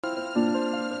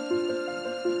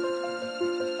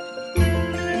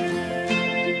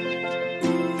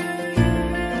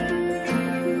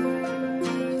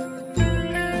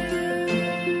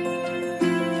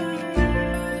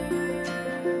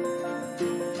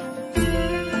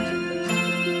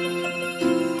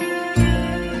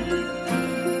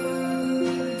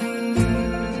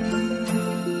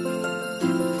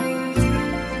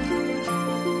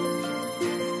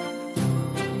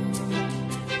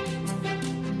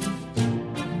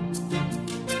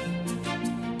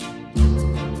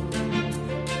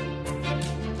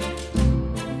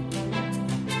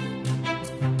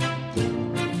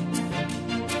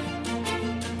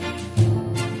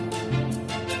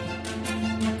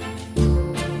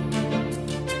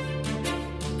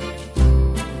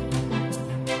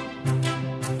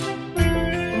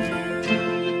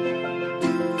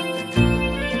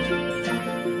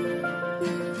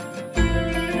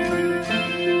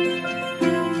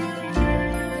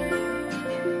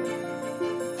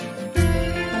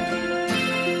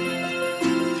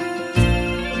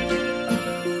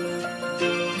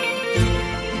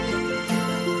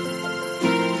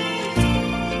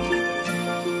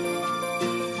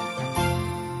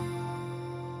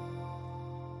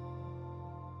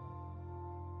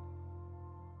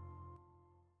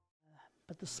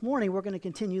This morning we're going to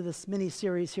continue this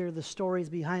mini-series here, the stories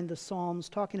behind the Psalms,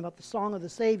 talking about the Song of the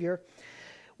Savior.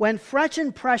 When French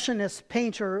Impressionist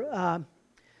painter,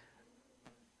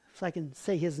 if I can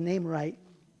say his name right,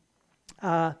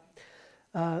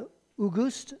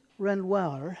 Auguste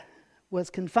Renoir was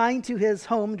confined to his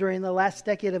home during the last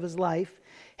decade of his life,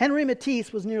 Henri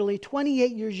Matisse was nearly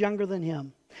 28 years younger than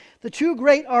him. The two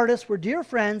great artists were dear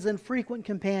friends and frequent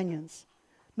companions.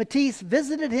 Matisse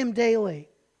visited him daily.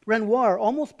 Renoir,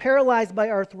 almost paralyzed by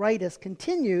arthritis,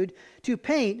 continued to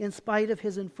paint in spite of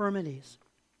his infirmities.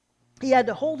 He had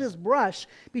to hold his brush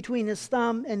between his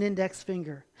thumb and index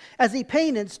finger. As he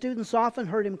painted, students often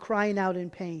heard him crying out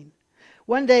in pain.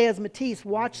 One day, as Matisse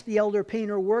watched the elder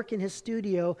painter work in his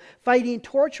studio, fighting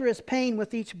torturous pain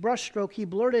with each brushstroke, he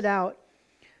blurted out,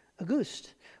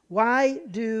 "Auguste, why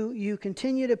do you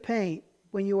continue to paint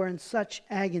when you are in such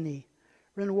agony?"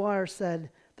 Renoir said,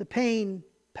 "The pain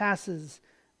passes,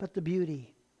 but the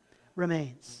beauty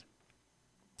remains."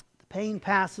 The pain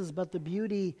passes, but the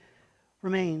beauty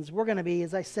remains. We're going to be,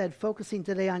 as I said, focusing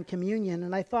today on communion.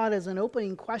 And I thought as an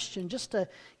opening question, just to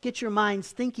get your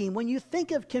minds thinking, when you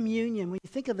think of communion, when you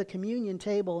think of the communion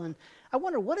table, and I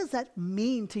wonder, what does that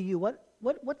mean to you?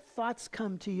 What thoughts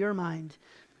come to your mind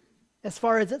as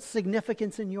far as its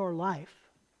significance in your life?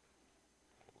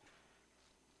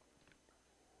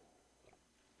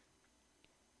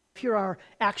 Here are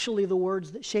actually the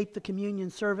words that shape the communion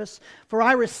service. "For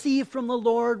I received from the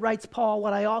Lord," writes Paul,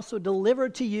 "what I also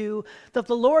delivered to you, that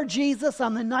the Lord Jesus,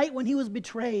 on the night when he was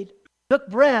betrayed, took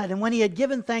bread, and when he had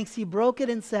given thanks, he broke it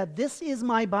and said, 'This is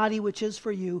my body which is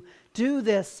for you. Do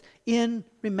this in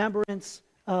remembrance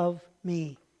of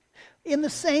me.' In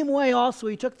the same way also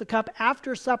he took the cup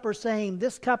after supper, saying,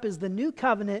 'This cup is the new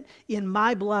covenant in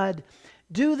my blood.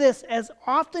 Do this as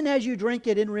often as you drink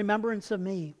it in remembrance of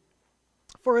me.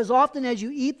 For as often as you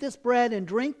eat this bread and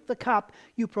drink the cup,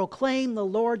 you proclaim the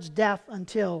Lord's death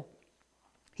until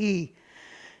he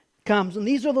comes.'" And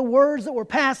these are the words that were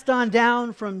passed on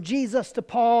down from Jesus to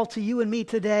Paul to you and me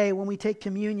today when we take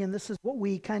communion. This is what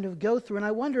we kind of go through. And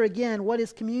I wonder again, what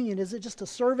is communion? Is it just a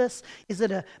service? Is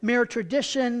it a mere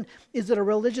tradition? Is it a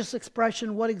religious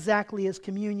expression? What exactly is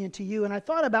communion to you? And I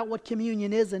thought about what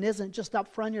communion is and isn't just up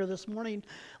front here this morning.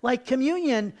 Like,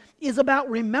 communion is about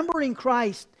remembering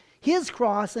Christ, his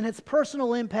cross, and its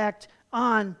personal impact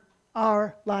on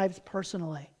our lives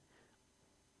personally.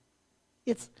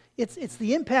 It's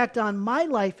the impact on my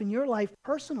life and your life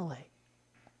personally.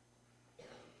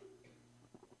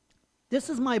 This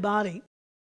is my body,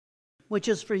 which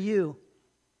is for you.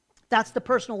 That's the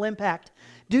personal impact.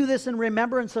 Do this in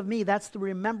remembrance of me. That's the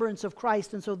remembrance of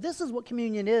Christ. And so this is what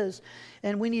communion is,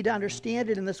 and we need to understand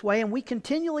it in this way, and we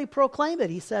continually proclaim it,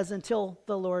 he says, until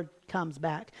the Lord comes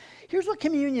back. Here's what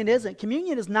communion isn't.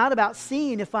 Communion is not about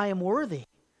seeing if I am worthy.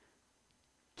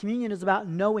 Communion is about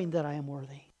knowing that I am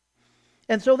worthy.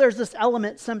 And so there's this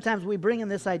element, sometimes we bring in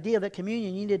this idea that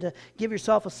communion, you need to give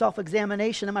yourself a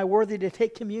self-examination. Am I worthy to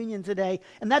take communion today?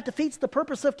 And that defeats the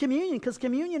purpose of communion, because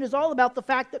communion is all about the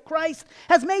fact that Christ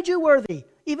has made you worthy,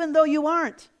 even though you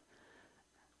aren't.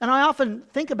 And I often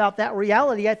think about that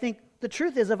reality. I think the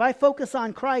truth is, if I focus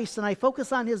on Christ and I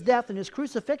focus on his death and his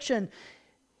crucifixion,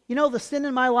 you know, the sin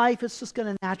in my life is just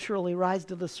going to naturally rise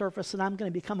to the surface, and I'm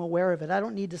going to become aware of it. I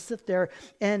don't need to sit there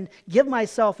and give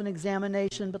myself an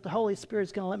examination, but the Holy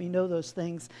Spirit's going to let me know those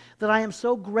things, that I am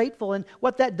so grateful. And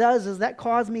what that does is that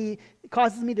causes me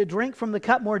to drink from the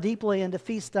cup more deeply and to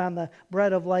feast on the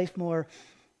bread of life more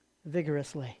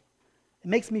vigorously. It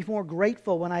makes me more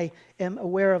grateful when I am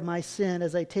aware of my sin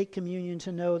as I take communion,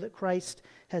 to know that Christ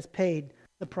has paid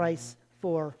the price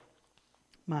for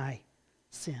my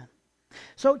sin.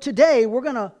 So today we're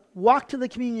going to walk to the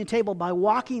communion table by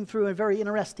walking through a very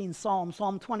interesting psalm,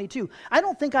 Psalm 22. I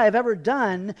don't think I have ever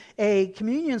done a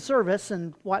communion service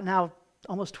in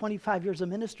almost 25 years of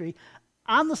ministry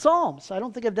on the Psalms. I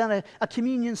don't think I've done a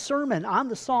communion sermon on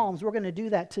the Psalms. We're going to do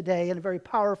that today in a very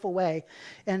powerful way.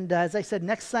 And as I said,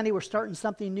 next Sunday we're starting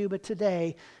something new, but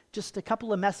today just a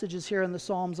couple of messages here in the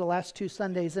Psalms the last 2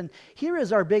 Sundays. And here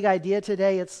is our big idea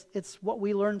today. It's what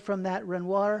we learned from that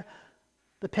Renoir.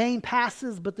 The pain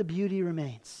passes, but the beauty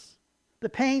remains. The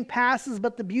pain passes,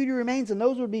 but the beauty remains. And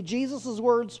those would be Jesus'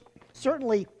 words,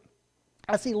 certainly,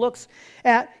 as he looks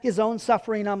at his own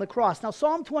suffering on the cross. Now,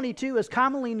 Psalm 22 is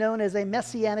commonly known as a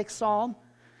messianic psalm.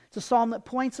 It's a psalm that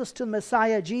points us to the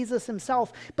Messiah, Jesus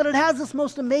himself. But it has this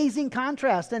most amazing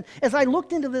contrast. And as I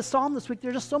looked into this psalm this week, there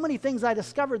are just so many things I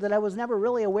discovered that I was never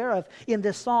really aware of in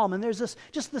this psalm. And there's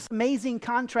just this amazing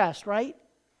contrast, right?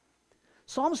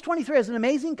 Psalms 23 has an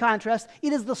amazing contrast.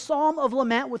 It is the psalm of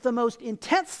lament with the most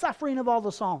intense suffering of all the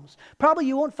psalms. Probably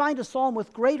you won't find a psalm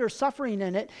with greater suffering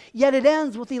in it, yet it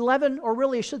ends with 11, or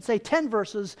really I should say 10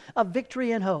 verses of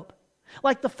victory and hope.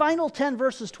 Like the final 10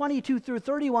 verses, 22 through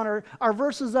 31, are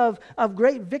verses of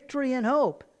great victory and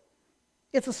hope.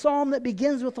 It's a psalm that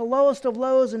begins with the lowest of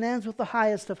lows and ends with the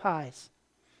highest of highs.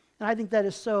 And I think that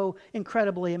is so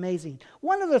incredibly amazing.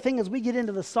 One other thing as we get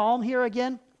into the psalm here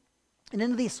again, and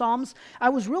into these psalms, I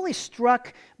was really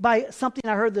struck by something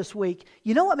I heard this week.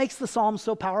 You know what makes the psalms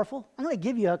so powerful? I'm going to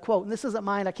give you a quote, and this isn't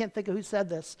mine. I can't think of who said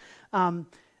this.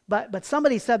 But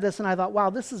somebody said this, and I thought, wow,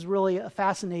 this is really a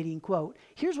fascinating quote.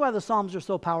 Here's why the psalms are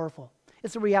so powerful.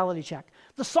 It's a reality check.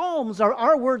 The psalms are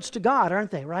our words to God,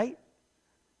 aren't they, right?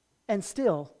 And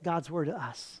still, God's word to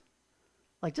us.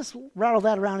 Like, just rattle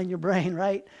that around in your brain,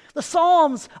 right? The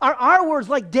Psalms are our words,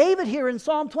 like David here in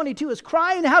Psalm 22 is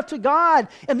crying out to God,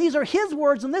 and these are his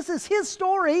words, and this is his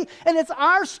story, and it's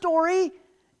our story,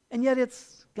 and yet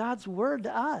it's God's word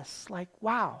to us. Like,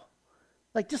 wow.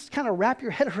 Like, just kind of wrap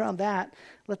your head around that.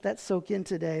 Let that soak in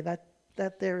today.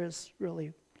 That there is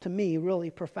really, to me, really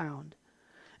profound.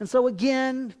 And so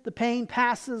again, the pain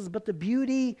passes, but the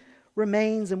beauty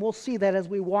remains, and we'll see that as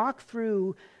we walk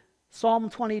through Psalm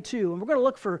 22. And we're going to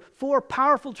look for 4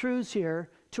 powerful truths here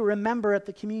to remember at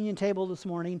the communion table this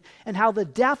morning, and how the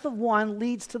death of one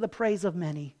leads to the praise of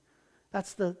many.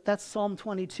 That's Psalm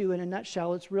 22 in a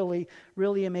nutshell. It's really,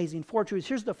 really amazing. 4 truths.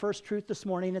 Here's the first truth this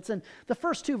morning. It's in the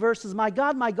first 2 verses. My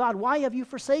God, why have you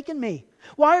forsaken me?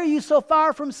 Why are you so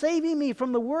far from saving me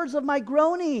from the words of my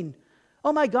groaning?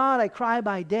 Oh my God, I cry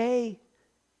by day,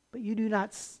 but you do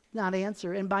not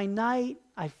answer. And by night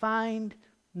I find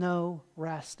no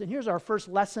rest. And here's our first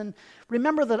lesson.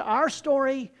 Remember that our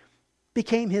story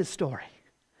became his story.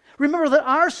 Remember that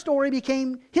our story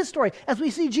became his story. As we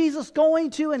see Jesus going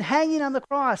to and hanging on the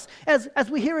cross, as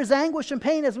we hear his anguish and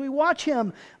pain, as we watch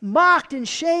him mocked and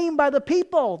shamed by the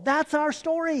people, that's our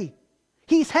story.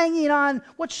 He's hanging on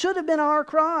what should have been our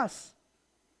cross.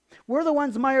 We're the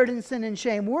ones mired in sin and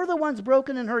shame. We're the ones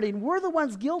broken and hurting. We're the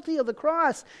ones guilty of the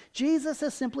cross. Jesus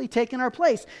has simply taken our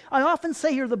place. I often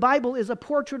say here the Bible is a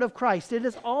portrait of Christ. It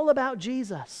is all about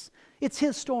Jesus. It's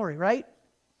his story, right?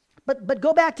 But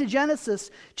go back to Genesis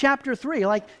chapter 3.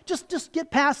 Like, just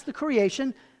get past the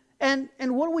creation, and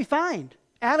what do we find?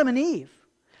 Adam and Eve.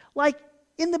 Like,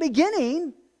 in the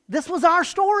beginning, this was our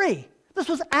story. This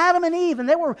was Adam and Eve, and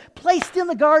they were placed in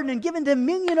the garden and given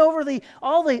dominion over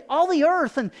all the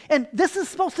earth, and this is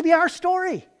supposed to be our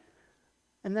story.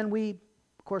 And then we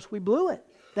blew it.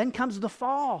 Then comes the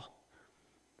fall.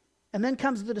 And then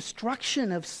comes the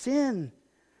destruction of sin.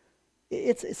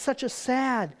 It's such a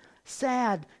sad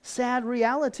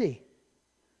reality.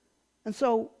 And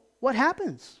so what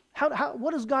happens?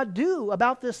 What does God do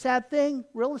about this sad thing?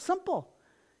 Really simple.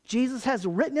 Jesus has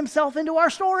written himself into our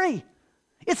story.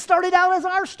 It started out as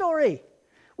our story.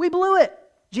 We blew it.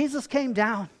 Jesus came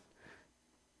down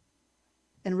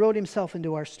and wrote himself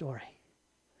into our story.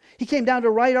 He came down to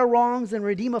right our wrongs and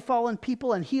redeem a fallen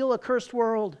people and heal a cursed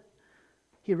world.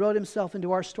 He wrote himself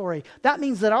into our story. That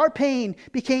means that our pain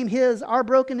became his, our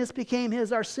brokenness became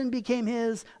his, our sin became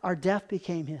his, our death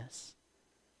became his.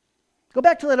 Go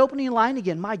back to that opening line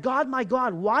again. My God,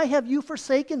 why have you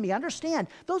forsaken me? Understand,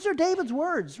 those are David's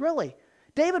words, really.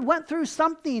 David went through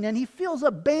something and he feels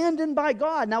abandoned by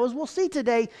God. Now, as we'll see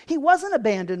today, he wasn't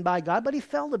abandoned by God, but he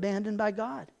felt abandoned by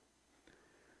God.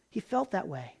 He felt that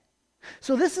way.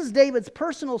 So this is David's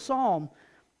personal psalm,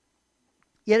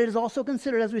 yet it is also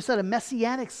considered, as we said, a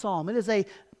messianic psalm. It is a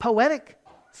poetic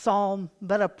psalm,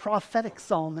 but a prophetic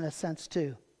psalm in a sense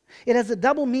too. It has a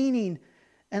double meaning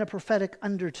and a prophetic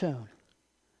undertone.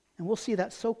 And we'll see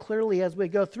that so clearly as we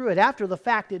go through it. After the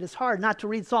fact, it is hard not to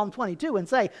read Psalm 22 and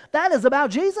say, that is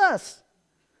about Jesus.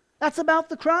 That's about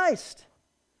the Christ.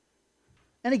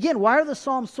 And again, why are the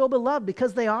Psalms so beloved?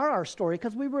 Because they are our story,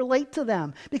 because we relate to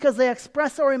them, because they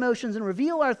express our emotions and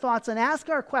reveal our thoughts and ask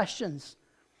our questions.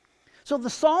 So the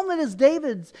psalm that is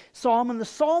David's psalm and the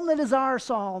psalm that is our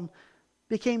psalm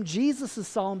became Jesus'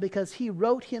 psalm because he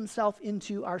wrote himself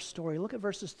into our story. Look at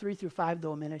verses 3 through 5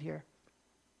 though a minute here.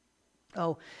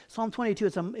 Oh, Psalm 22,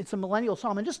 it's a millennial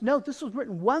psalm. And just note, this was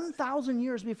written 1,000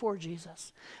 years before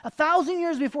Jesus. 1,000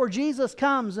 years before Jesus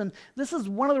comes. And this is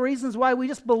one of the reasons why we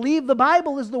just believe the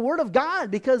Bible is the Word of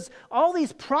God, because all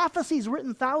these prophecies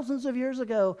written thousands of years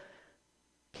ago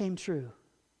came true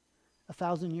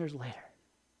 1,000 years later.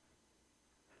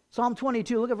 Psalm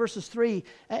 22, look at verses 3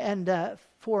 and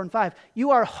 4 and 5.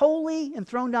 You are holy,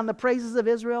 enthroned on the praises of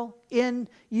Israel. In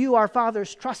you our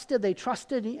fathers trusted. They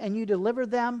trusted and you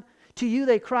delivered them. To you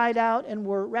they cried out and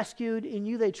were rescued. In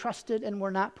you they trusted and were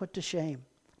not put to shame.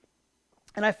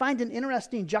 And I find an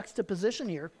interesting juxtaposition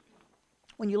here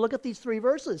when you look at these three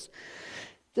verses.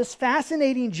 This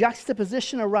fascinating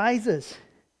juxtaposition arises.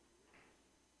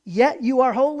 Yet you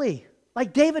are holy.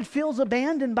 Like David feels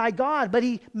abandoned by God, but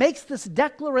he makes this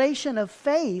declaration of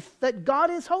faith that God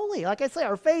is holy. Like I say,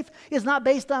 our faith is not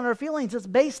based on our feelings, it's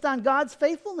based on God's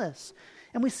faithfulness.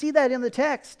 And we see that in the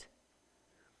text.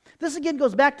 This again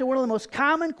goes back to one of the most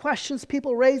common questions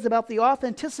people raise about the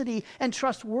authenticity and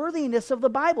trustworthiness of the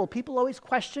Bible. People always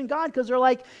question God because they're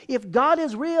like, if God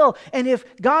is real and if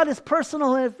God is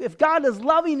personal and if God is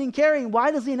loving and caring, why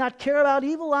does he not care about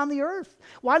evil on the earth?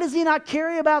 Why does he not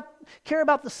care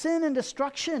about the sin and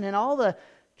destruction and all the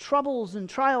troubles and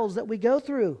trials that we go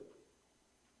through?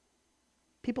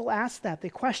 People ask that. They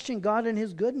question God and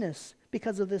his goodness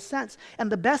because of this sense.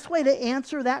 And the best way to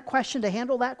answer that question, to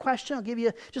handle that question, I'll give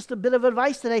you just a bit of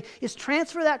advice today, is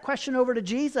transfer that question over to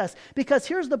Jesus. Because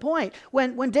here's the point.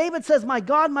 When David says, my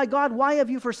God, why have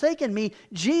you forsaken me?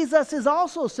 Jesus is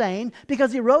also saying,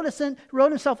 because he wrote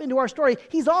himself into our story,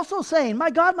 he's also saying,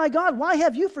 my God, why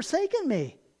have you forsaken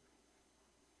me?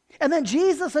 And then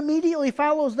Jesus immediately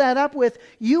follows that up with,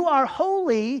 you are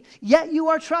holy, yet you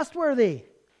are trustworthy.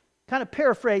 Kind of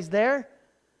paraphrase there.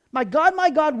 My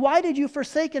God, why did you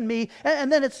forsaken me? And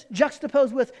then it's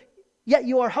juxtaposed with, yet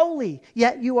you are holy,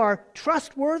 yet you are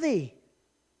trustworthy.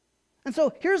 And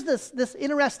so here's this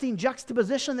interesting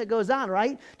juxtaposition that goes on,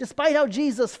 right? Despite how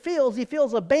Jesus feels, he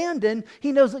feels abandoned.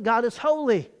 He knows that God is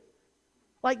holy.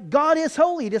 Like God is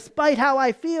holy despite how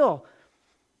I feel.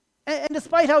 And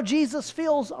despite how Jesus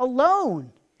feels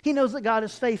alone, he knows that God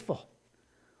is faithful.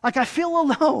 Like I feel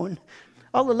alone,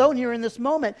 all alone here in this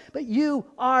moment, but you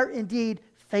are indeed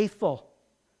faithful.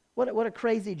 What a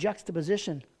crazy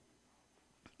juxtaposition.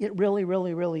 It really,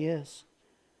 really, really is.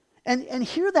 And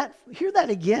hear that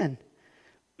again.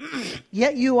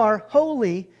 Yet you are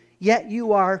holy, yet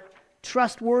you are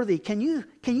trustworthy. Can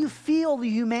you feel the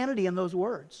humanity in those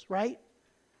words, right?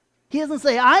 He doesn't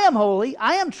say, I am holy,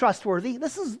 I am trustworthy.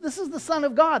 This is the Son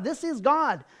of God. This is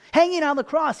God hanging on the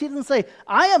cross. He doesn't say,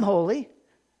 I am holy,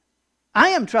 I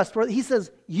am trustworthy. He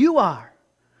says, you are.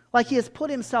 Like he has put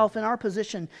himself in our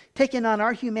position, taken on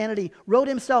our humanity, wrote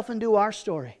himself into our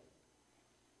story.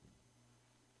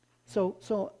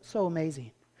 So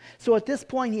amazing. So at this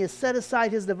point, he has set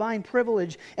aside his divine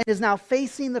privilege and is now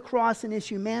facing the cross in his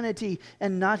humanity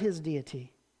and not his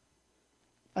deity.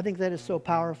 I think that is so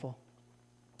powerful.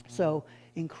 So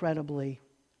incredibly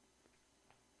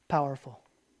powerful.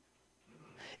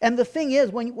 And the thing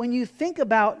is, when you think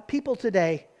about people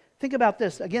today, think about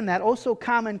this. Again, that oh so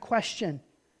common question.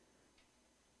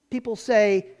 People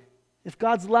say, if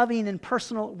God's loving and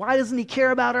personal, why doesn't he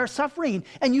care about our suffering?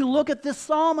 And you look at this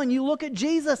psalm and you look at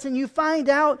Jesus and you find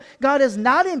out God is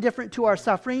not indifferent to our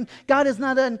suffering. God is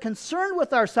not unconcerned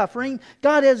with our suffering.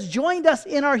 God has joined us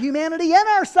in our humanity and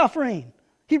our suffering.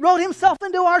 He wrote himself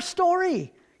into our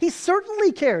story. He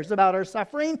certainly cares about our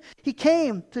suffering. He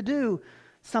came to do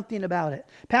something about it.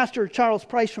 Pastor Charles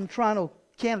Price from Toronto,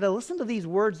 Canada, listen to these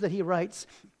words that he writes.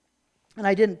 And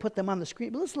I didn't put them on the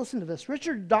screen, but let's listen to this.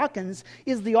 Richard Dawkins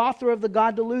is the author of The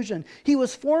God Delusion. He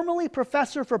was formerly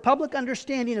professor for public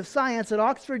understanding of science at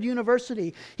Oxford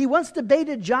University. He once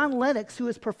debated John Lennox, who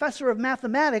is professor of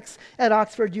mathematics at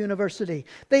Oxford University.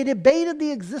 They debated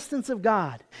the existence of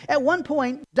God. At one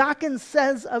point, Dawkins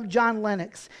says of John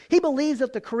Lennox, he believes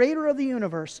that the creator of the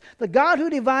universe, the God who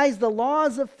devised the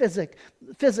laws of physics,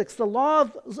 the law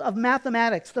of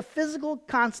mathematics, the physical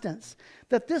constants,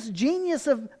 that this genius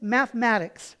of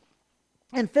mathematics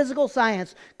and physical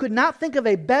science could not think of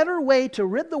a better way to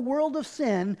rid the world of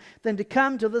sin than to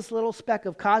come to this little speck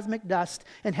of cosmic dust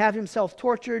and have himself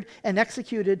tortured and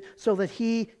executed so that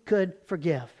he could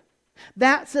forgive.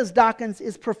 That, says Dawkins,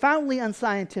 is profoundly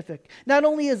unscientific. Not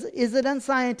only is it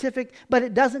unscientific, but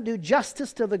it doesn't do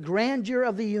justice to the grandeur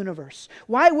of the universe.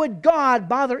 Why would God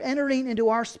bother entering into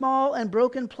our small and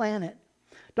broken planet?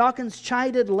 Dawkins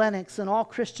chided Lennox and all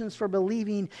Christians for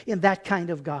believing in that kind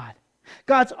of God.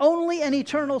 God's only and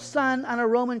eternal Son on a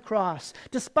Roman cross,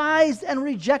 despised and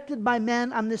rejected by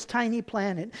men on this tiny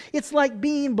planet. It's like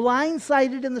being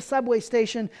blindsided in the subway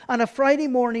station on a Friday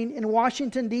morning in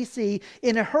Washington, D.C.,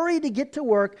 in a hurry to get to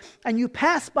work, and you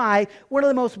pass by one of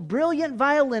the most brilliant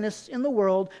violinists in the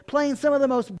world, playing some of the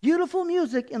most beautiful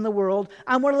music in the world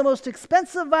on one of the most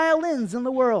expensive violins in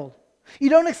the world. You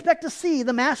don't expect to see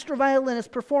the master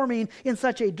violinist performing in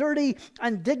such a dirty,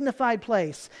 undignified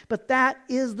place. But that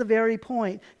is the very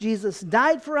point. Jesus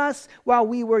died for us while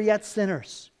we were yet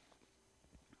sinners.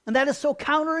 And that is so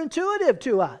counterintuitive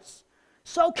to us.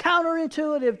 So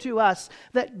counterintuitive to us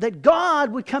that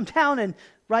God would come down and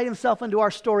write himself into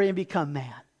our story and become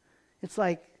man. It's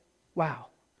like, wow.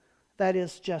 that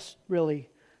is just really,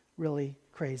 really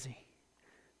crazy.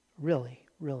 Really,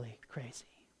 really crazy.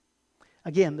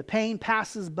 Again, the pain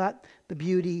passes, but the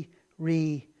beauty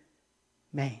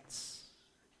remains.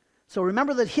 So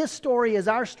remember that his story is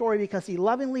our story because he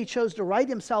lovingly chose to write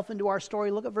himself into our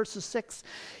story. Look at verses 6.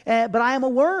 But I am a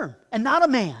worm and not a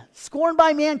man, scorned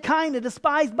by mankind and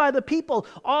despised by the people.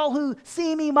 All who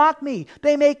see me mock me.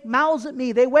 They make mouths at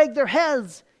me. They wag their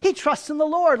heads. He trusts in the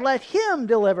Lord. Let him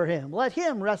deliver him. Let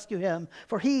him rescue him,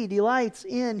 for he delights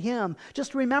in him.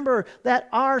 Just remember that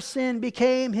our sin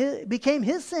became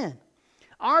his sin.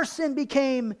 Our sin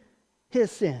became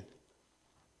his sin.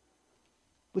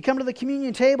 We come to the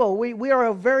communion table. We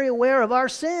are very aware of our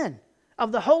sin,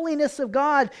 of the holiness of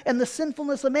God and the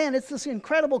sinfulness of man. It's this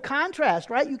incredible contrast,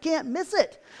 right? You can't miss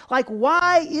it. Like,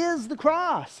 why is the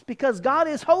cross? Because God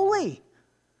is holy.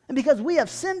 And because we have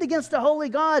sinned against a holy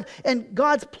God, and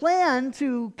God's plan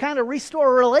to kind of restore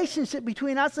a relationship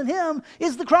between us and him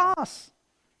is the cross.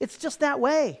 It's just that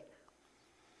way.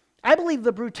 I believe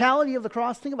the brutality of the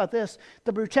cross, think about this,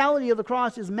 the brutality of the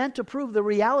cross is meant to prove the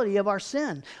reality of our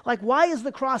sin. Like, why is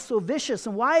the cross so vicious,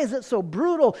 and why is it so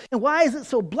brutal, and why is it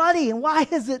so bloody, and why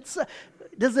does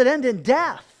it end in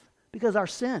death? Because our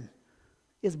sin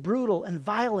is brutal and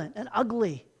violent and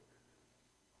ugly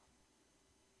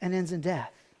and ends in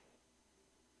death.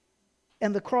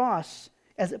 And the cross,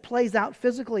 as it plays out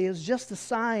physically, is just a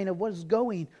sign of what is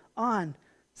going on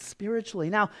spiritually.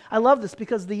 Now, I love this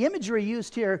because the imagery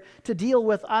used here to deal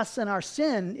with us and our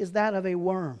sin is that of a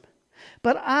worm.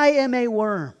 But I am a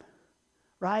worm,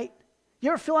 right?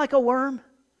 You ever feel like a worm?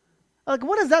 Like,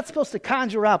 what is that supposed to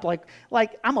conjure up? Like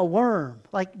I'm a worm.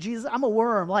 Like, Jesus, I'm a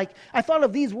worm. Like, I thought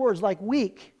of these words like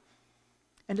weak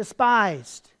and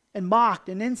despised and mocked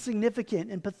and insignificant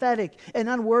and pathetic and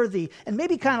unworthy and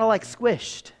maybe kind of like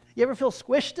squished. You ever feel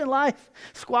squished in life?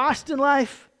 Squashed in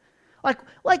life?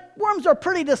 Like worms are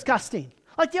pretty disgusting.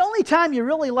 Like, the only time you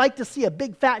really like to see a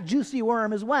big, fat, juicy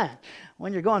worm is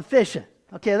when you're going fishing.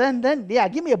 Okay, then yeah,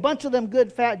 give me a bunch of them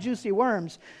good, fat, juicy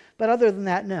worms. But other than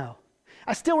that, no.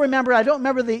 I still remember, I don't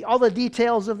remember all the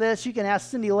details of this. You can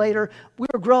ask Cindy later. We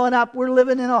were growing up. We're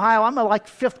living in Ohio. I'm in like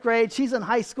 5th grade. She's in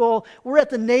high school. We're at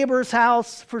the neighbor's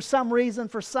house for some reason,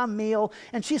 for some meal.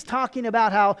 And she's talking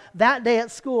about how that day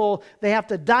at school, they have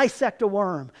to dissect a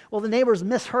worm. Well, the neighbors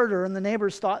misheard her, and the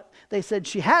neighbors thought, they said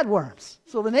she had worms.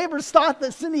 So the neighbors thought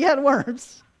that Cindy had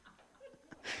worms.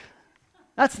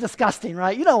 That's disgusting,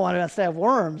 right? You don't want us to have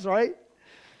worms, right?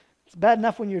 It's bad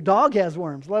enough when your dog has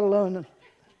worms, let alone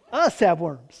us have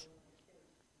worms.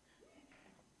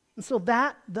 And so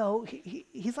that, though,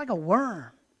 he's like a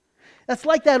worm. That's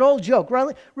like that old joke,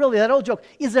 really that old joke.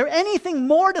 Is there anything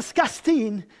more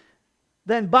disgusting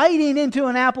than biting into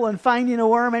an apple and finding a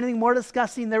worm? Anything more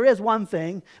disgusting? There is one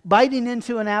thing. Biting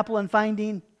into an apple and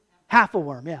finding half a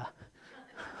worm, yeah.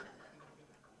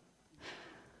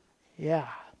 Yeah.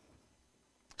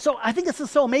 So I think this is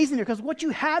so amazing here, because what you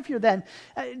have here then,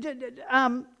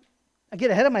 I get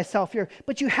ahead of myself here,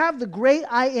 but you have the great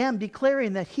I am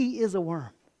declaring that he is a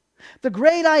worm. The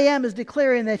great I am is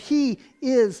declaring that he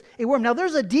is a worm. Now,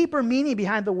 there's a deeper meaning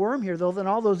behind the worm here, though, than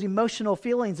all those emotional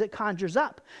feelings it conjures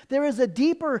up. There is a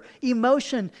deeper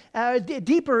emotion,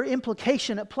 deeper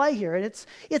implication at play here, and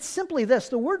it's simply this.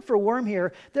 The word for worm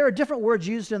here, there are different words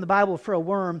used in the Bible for a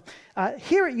worm.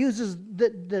 Here it uses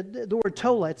the word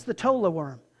tola. It's the tola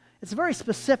worm. It's very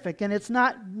specific, and it's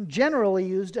not generally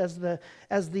used as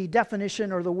the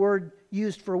definition or the word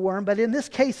used for worm, but in this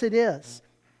case it is.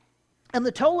 And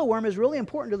the tola worm is really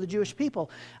important to the Jewish people.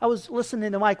 I was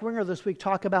listening to Mike Winger this week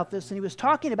talk about this, and he was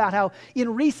talking about how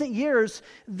in recent years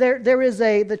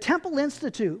the Temple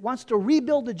Institute wants to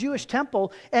rebuild the Jewish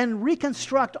temple and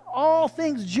reconstruct all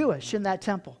things Jewish in that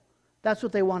temple. That's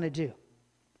what they want to do.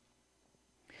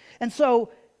 And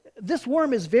so this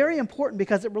worm is very important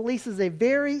because it releases a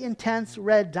very intense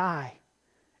red dye.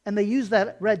 And they use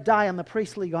that red dye on the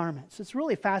priestly garments. It's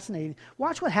really fascinating.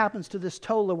 Watch what happens to this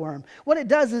tola worm. What it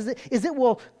does is it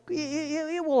will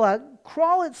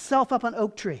crawl itself up an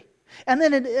oak tree. And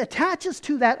then it attaches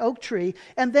to that oak tree.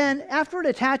 And then after it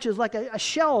attaches, like a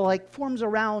shell forms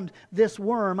around this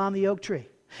worm on the oak tree.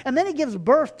 And then it gives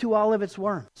birth to all of its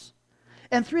worms.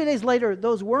 And 3 days later,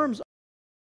 those worms,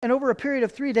 and over a period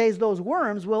of 3 days, those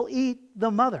worms will eat the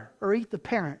mother or eat the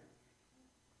parent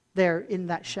there in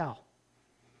that shell.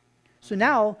 So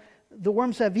now the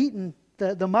worms have eaten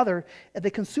the mother. They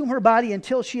consume her body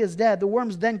until she is dead. The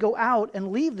worms then go out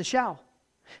and leave the shell.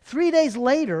 3 days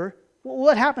later,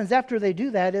 what happens after they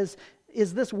do that is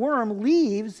this worm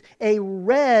leaves a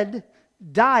red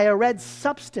dye, a red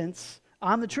substance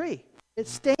on the tree. It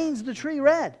stains the tree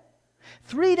red.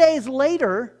 3 days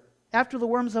later, after the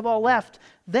worms have all left,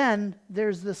 then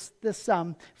there's this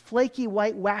flaky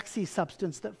white waxy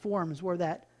substance that forms where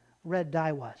that red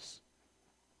dye was.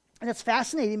 And it's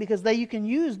fascinating because you can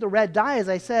use the red dye, as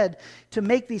I said, to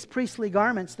make these priestly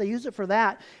garments. They use it for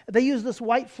that. They use this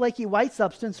white, flaky white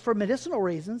substance for medicinal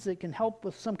reasons. It can help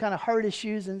with some kind of heart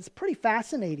issues, and it's pretty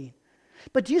fascinating.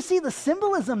 But do you see the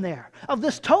symbolism there of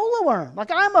this tola worm?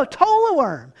 Like, I'm a tola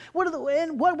worm.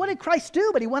 What did Christ do?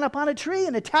 But he went up on a tree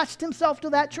and attached himself to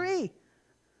that tree.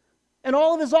 And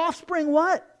all of his offspring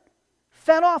what?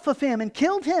 Fed off of him and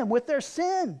killed him with their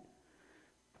sin.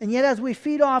 And yet as we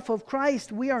feed off of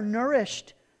Christ, we are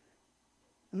nourished.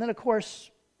 And then, of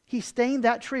course, he stained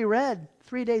that tree red.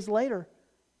 3 days later,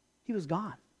 he was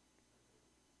gone.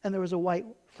 And there was a white,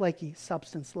 flaky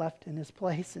substance left in his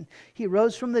place. And he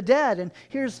rose from the dead. And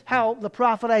here's how the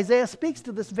prophet Isaiah speaks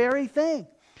to this very thing.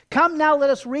 Come now,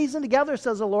 let us reason together,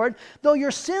 says the Lord. Though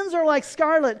your sins are like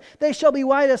scarlet, they shall be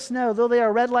white as snow. Though they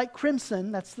are red like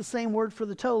crimson, that's the same word for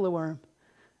the tola worm,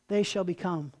 they shall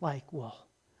become like wool.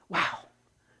 Wow.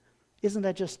 Isn't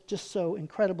that just so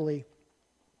incredibly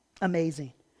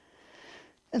amazing?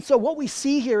 And so what we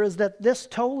see here is that this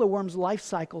tola worm's life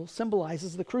cycle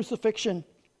symbolizes the crucifixion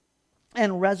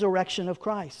and resurrection of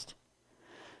Christ.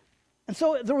 And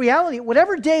so the reality,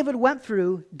 whatever David went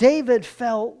through, David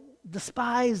felt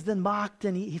despised and mocked,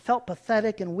 and he felt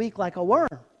pathetic and weak like a worm.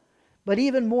 But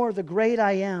even more, the great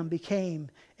I am became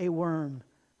a worm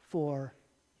for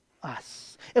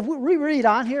us. If we reread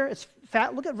on here,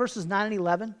 look at verses 9 and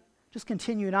 11. Just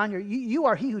continuing on here. You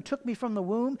are he who took me from the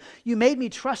womb. You made me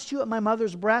trust you at my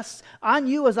mother's breasts. On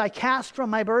you as I cast from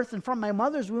my birth and from my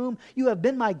mother's womb, you have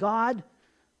been my God.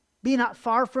 Be not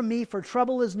far from me, for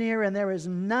trouble is near and there is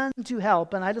none to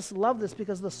help. And I just love this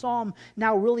because the psalm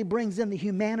now really brings in the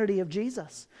humanity of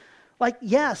Jesus. Like,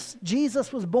 yes,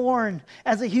 Jesus was born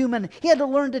as a human. He had to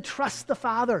learn to trust the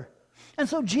Father. And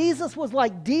so Jesus was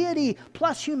like deity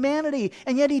plus humanity,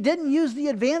 and yet he didn't use the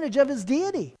advantage of his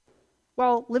deity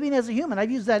while living as a human.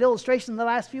 I've used that illustration in the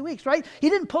last few weeks, right? He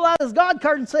didn't pull out his God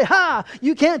card and say, ha,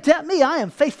 you can't tempt me, I am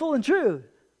faithful and true.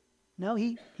 No,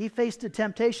 he faced a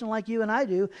temptation like you and I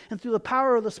do, and through the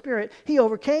power of the Spirit, he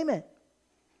overcame it.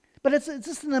 But it's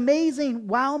just an amazing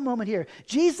wow moment here.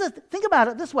 Jesus, think about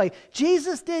it this way.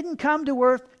 Jesus didn't come to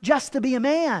earth just to be a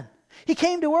man. He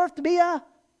came to earth to be a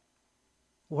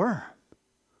worm.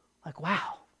 Like,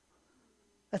 wow.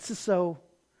 That's just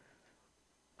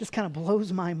kind of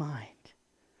blows my mind.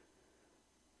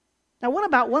 Now, what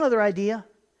about one other idea?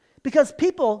 Because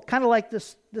people kind of like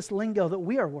this lingo that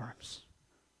we are worms.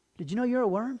 Did you know you're a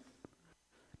worm?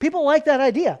 People like that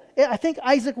idea. I think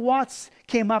Isaac Watts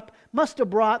must have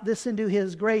brought this into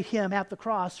his great hymn, At the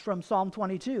Cross, from Psalm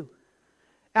 22.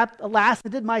 Alas,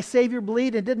 did my Savior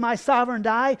bleed, and did my Sovereign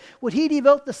die? Would he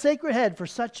devote the sacred head for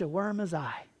such a worm as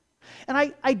I? And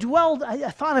I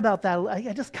thought about that.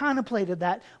 I just contemplated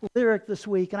that lyric this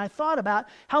week, and I thought about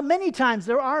how many times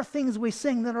there are things we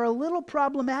sing that are a little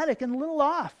problematic and a little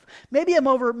off. Maybe I'm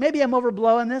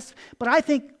overblowing this, but I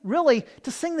think really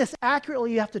to sing this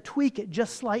accurately, you have to tweak it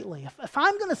just slightly. If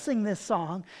I'm going to sing this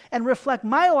song and reflect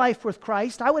my life with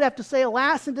Christ, I would have to say,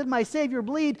 alas, and did my Savior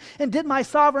bleed, and did my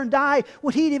Sovereign die?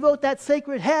 Would he devote that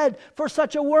sacred head for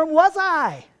such a worm was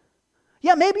I?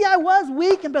 Yeah, maybe I was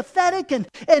weak and pathetic and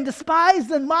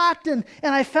despised and mocked, and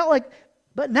I felt like,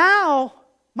 but now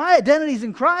my identity's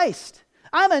in Christ.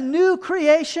 I'm a new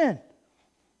creation.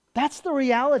 That's the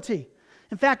reality.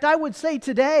 In fact, I would say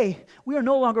today, we are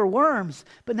no longer worms,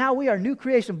 but now we are new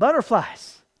creation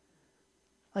butterflies.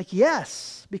 Like,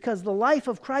 yes, because the life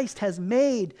of Christ has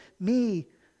made me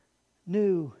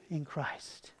new in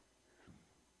Christ.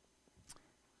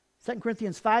 2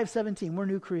 Corinthians 5:17, we're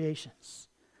new creations.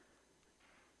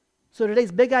 So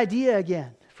today's big idea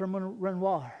again from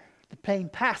Renoir. The pain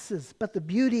passes, but the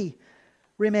beauty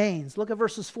remains. Look at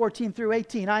verses 14 through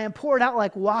 18. I am poured out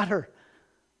like water.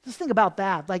 Just think about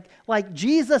that. Like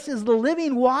Jesus is the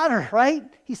living water, right?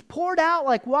 He's poured out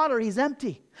like water. He's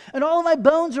empty. And all of my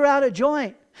bones are out of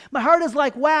joint. My heart is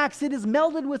like wax. It is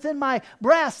melted within my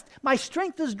breast. My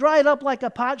strength is dried up like a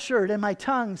potsherd, and my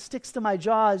tongue sticks to my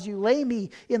jaws. You lay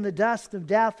me in the dust of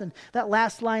death. And that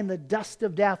last line, the dust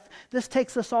of death, this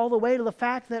takes us all the way to the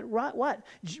fact that what?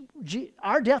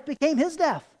 Our death became his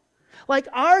death. Like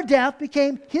our death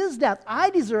became his death. I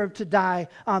deserved to die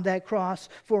on that cross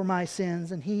for my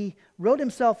sins, and he wrote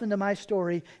himself into my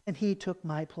story, and he took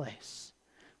my place.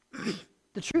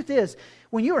 The truth is,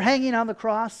 when you were hanging on the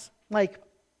cross,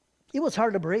 it was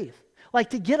hard to breathe.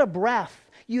 Like to get a breath,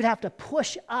 you'd have to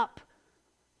push up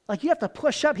Like you have to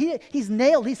push up. He's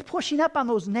nailed. He's pushing up on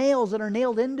those nails that are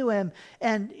nailed into him.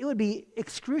 And it would be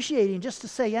excruciating just to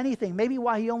say anything. Maybe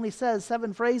why he only says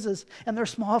 7 phrases, and they're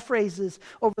small phrases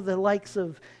over the likes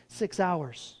of 6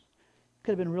 hours.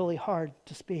 Could have been really hard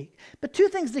to speak. But 2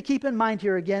 things to keep in mind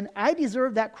here again. I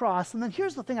deserve that cross. And then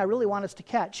here's the thing I really want us to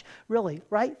catch, really,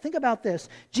 right? Think about this.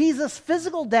 Jesus'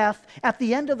 physical death at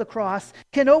the end of the cross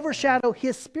can overshadow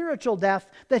his spiritual death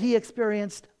that he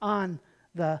experienced on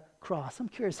the cross. I'm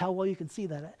curious how well you can see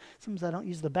that. Sometimes I don't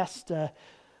use the best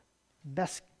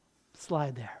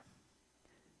slide there.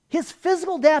 His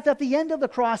physical death at the end of the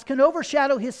cross can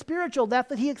overshadow his spiritual death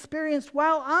that he experienced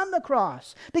while on the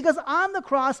cross. Because on the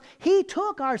cross, he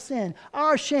took our sin,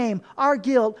 our shame, our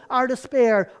guilt, our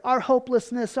despair, our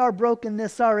hopelessness, our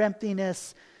brokenness, our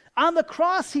emptiness. On the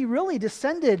cross, he really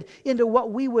descended into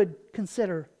what we would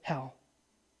consider hell.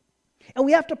 And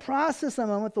we have to process a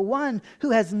moment the one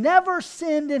who has never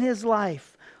sinned in his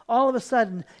life, all of a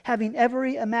sudden having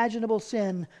every imaginable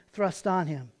sin thrust on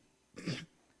him.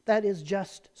 That is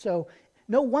just so.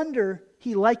 No wonder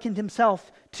he likened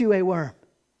himself to a worm.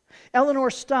 Eleanor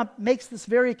Stump makes this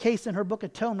very case in her book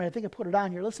Atonement. I think I put it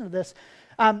on here. Listen to this.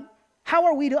 How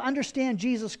are we to understand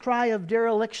Jesus' cry of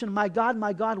dereliction, my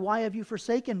God, why have you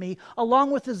forsaken me?" along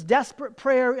with his desperate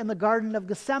prayer in the Garden of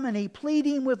Gethsemane,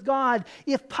 pleading with God,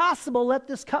 "If possible, let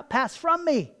this cup pass from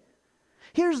me."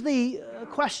 Here's the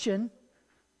question.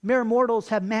 Mere mortals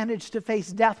have managed to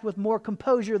face death with more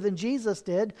composure than Jesus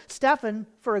did. Stephen,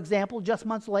 for example, just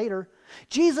months later.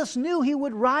 Jesus knew he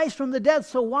would rise from the dead,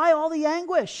 so why all the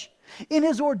anguish? In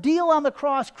his ordeal on the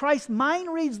cross, Christ's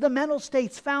mind reads the mental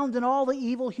states found in all the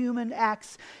evil human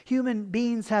acts human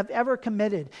beings have ever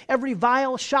committed. Every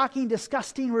vile, shocking,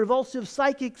 disgusting, revulsive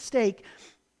psychic state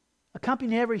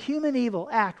accompanying every human evil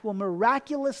act will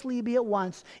miraculously be at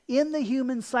once in the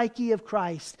human psyche of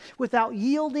Christ without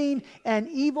yielding an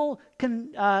evil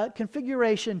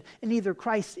configuration in either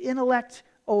Christ's intellect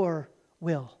or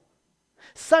will.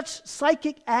 Such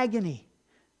psychic agony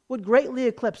would greatly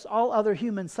eclipse all other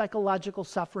human psychological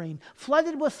suffering.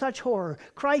 Flooded with such horror,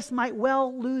 Christ might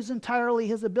well lose entirely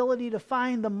his ability to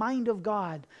find the mind of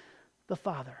God, the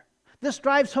Father. This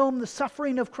drives home the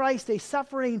suffering of Christ, a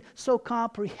suffering so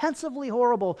comprehensively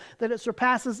horrible that it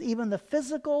surpasses even the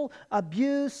physical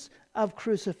abuse of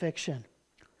crucifixion.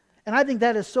 And I think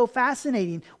that is so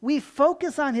fascinating. We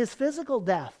focus on his physical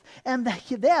death, and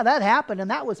that happened, and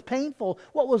that was painful.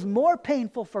 What was more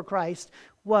painful for Christ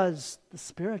was the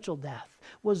spiritual death,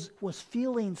 was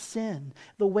feeling sin,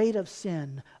 the weight of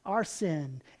sin, our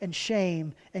sin, and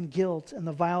shame, and guilt, and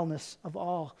the vileness of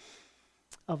all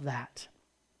of that.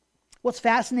 What's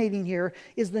fascinating here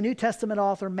is the New Testament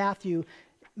author Matthew.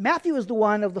 Matthew is the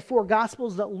one of the 4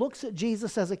 Gospels that looks at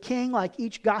Jesus as a king, like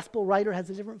each Gospel writer has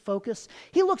a different focus.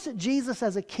 He looks at Jesus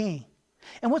as a king.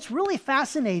 And what's really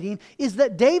fascinating is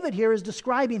that David here is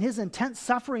describing his intense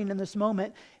suffering in this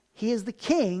moment. He is the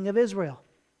king of Israel.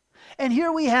 And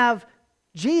here we have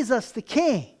Jesus the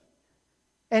king,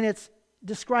 and it's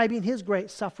describing his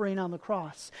great suffering on the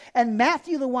cross. And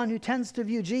Matthew, the one who tends to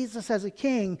view Jesus as a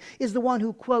king, is the one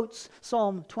who quotes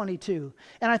Psalm 22.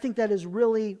 And I think that is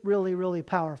really, really, really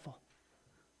powerful.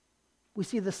 We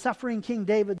see the suffering King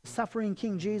David, the suffering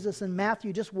King Jesus, and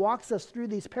Matthew just walks us through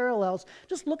these parallels.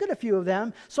 Just look at a few of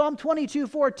them. Psalm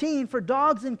 22:14, "For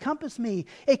dogs encompass me,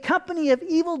 a company of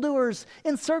evildoers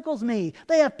encircles me.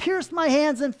 They have pierced my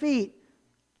hands and feet.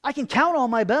 I can count all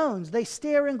my bones. They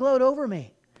stare and gloat over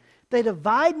me. They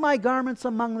divide my garments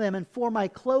among them, and for my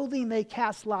clothing they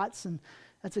cast lots." And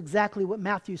that's exactly what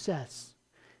Matthew says.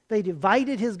 They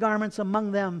divided his garments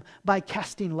among them by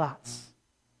casting lots.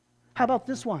 How about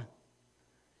this one?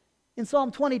 In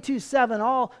Psalm 22:7,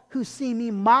 "All who see me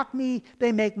mock me,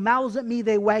 they make mouths at me,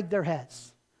 they wag their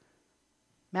heads."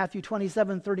 Matthew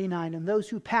 27:39, "And those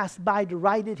who passed by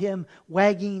derided him,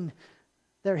 wagging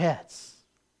their heads."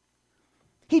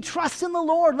 He trusts in the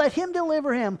Lord. Let him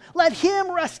deliver him. Let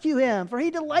him rescue him, for he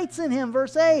delights in him.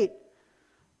 Verse 8.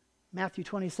 Matthew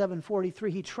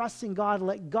 27:43. He trusts in God.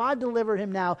 Let God deliver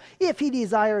him now, if he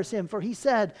desires him, for he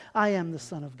said, "I am the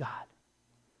Son of God."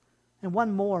 And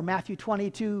one more, Matthew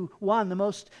 22:1, the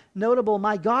most notable,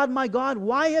 my God,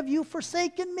 why have you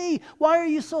forsaken me? Why are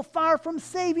you so far from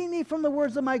saving me from the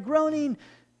words of my groaning?"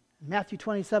 Matthew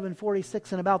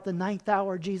 27:46, "And about the 9th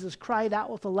hour, Jesus cried out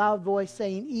with a loud voice,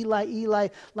 saying, Eli, Eli,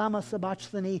 lama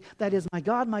sabachthani?" That is, my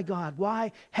God,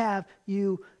 why have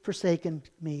you forsaken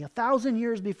me? 1,000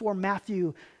 years before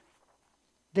Matthew,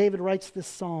 David writes this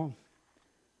song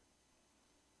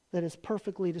that is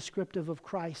perfectly descriptive of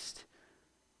Christ.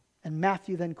 And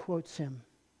Matthew then quotes him.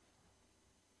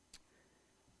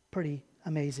 Pretty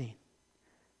amazing.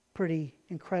 pretty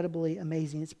incredibly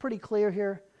amazing. It's pretty clear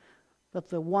here that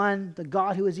the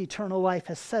God who is eternal life,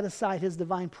 has set aside his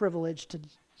divine privilege to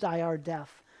die our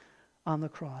death on the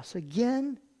cross.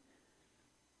 Again,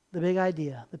 the big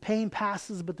idea. The pain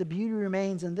passes, but the beauty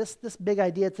remains. And this big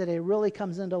idea today really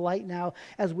comes into light now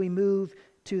as we move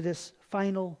to this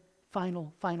final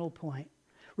point.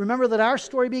 Remember that our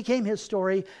story became his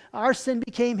story. Our sin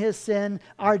became his sin.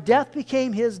 Our death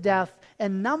became his death.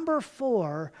 And number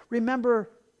 4,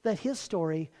 remember that his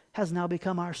story has now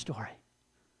become our story.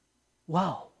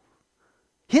 Wow.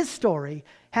 His story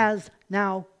has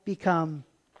now become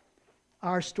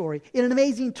our story. In an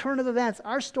amazing turn of events,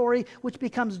 our story, which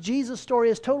becomes Jesus'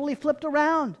 story, is totally flipped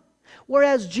around.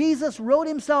 Whereas Jesus wrote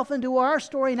himself into our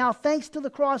story, now thanks to the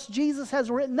cross, Jesus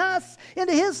has written us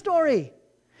into his story.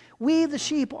 We, the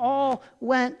sheep, all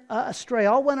went astray,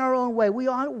 all went our own way. We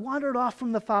all wandered off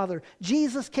from the Father.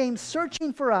 Jesus came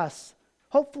searching for us.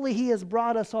 Hopefully he has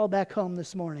brought us all back home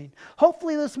this morning.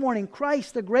 Hopefully this morning,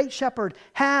 Christ, the great shepherd,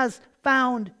 has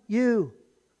found you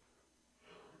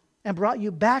and brought you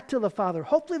back to the Father.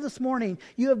 Hopefully this morning,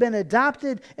 you have been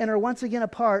adopted and are once again a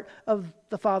part of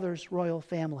the Father's royal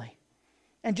family.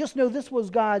 And just know this was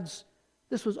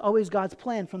always God's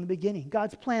plan from the beginning.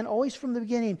 God's plan always from the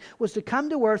beginning was to come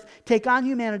to earth, take on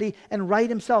humanity, and write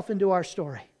himself into our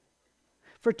story.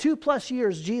 For 2+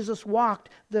 years, Jesus walked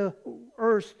the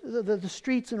earth, the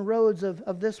streets and roads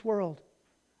of this world,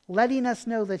 letting us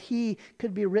know that we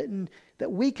could be written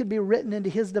into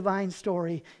his divine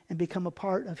story and become a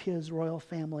part of his royal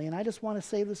family. And I just want to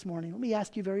say this morning, let me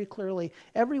ask you very clearly,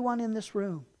 everyone in this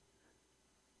room,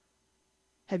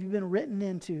 have you been written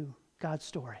into God's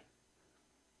story?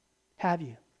 Have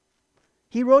you?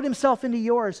 He wrote himself into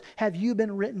yours. Have you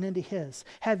been written into his?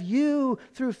 Have you,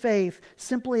 through faith,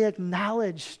 simply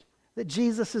acknowledged that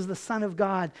Jesus is the Son of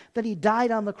God, that he died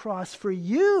on the cross for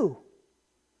you?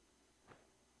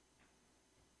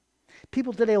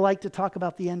 People today like to talk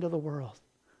about the end of the world.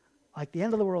 Like the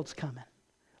end of the world's coming.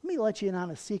 Let me let you in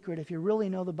on a secret. If you really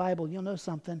know the Bible, you'll know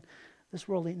something. This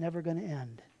world ain't never going to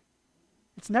end.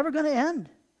 It's never going to end.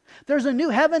 There's a new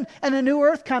heaven and a new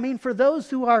earth coming for those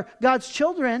who are God's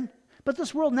children, but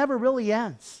this world never really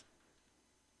ends.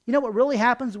 You know what really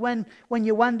happens when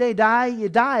you one day die? You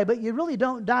die, but you really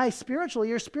don't die spiritually.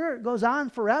 Your spirit goes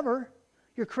on forever.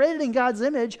 You're created in God's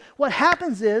image. What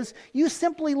happens is you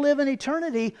simply live in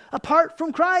eternity apart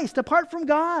from Christ, apart from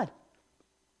God.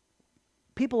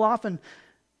 People often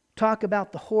talk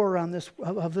about the horror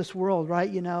of this world, right?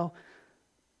 You know,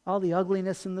 all the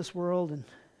ugliness in this world and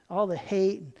all the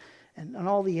hate and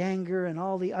all the anger and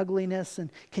all the ugliness.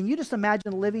 And can you just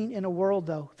imagine living in a world,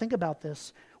 though, think about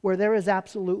this, where there is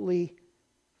absolutely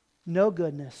no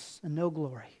goodness and no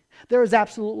glory. There is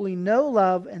absolutely no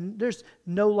love and there's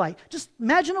no light. Just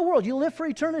imagine a world. You live for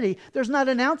eternity. There's not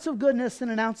an ounce of goodness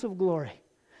and an ounce of glory.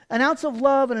 An ounce of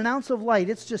love and an ounce of light.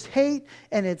 It's just hate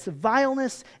and it's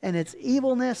vileness and it's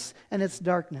evilness and it's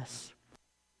darkness.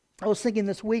 I was thinking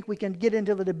this week we can get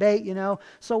into the debate, you know.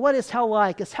 So what is hell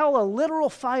like? Is hell a literal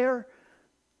fire?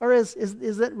 Or is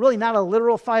it really not a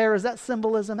literal fire? Is that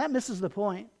symbolism? That misses the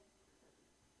point.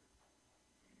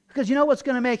 Because you know what's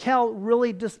going to make hell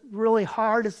really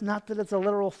hard? It's not that it's a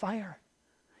literal fire.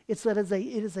 It's that it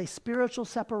is a spiritual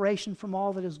separation from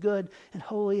all that is good and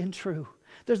holy and true.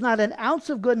 There's not an ounce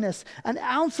of goodness, an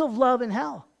ounce of love in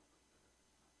hell.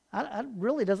 It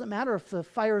really doesn't matter if the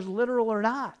fire is literal or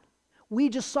not. We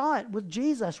just saw it with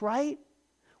Jesus, right?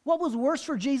 What was worse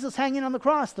for Jesus hanging on the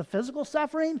cross? The physical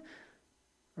suffering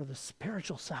or the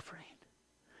spiritual suffering?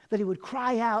 That he would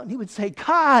cry out and he would say,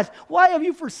 God, why have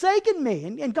you forsaken me?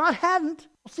 And God hadn't.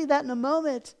 We'll see that in a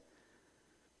moment.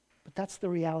 But that's the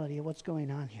reality of what's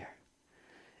going on here.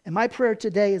 And my prayer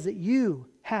today is that you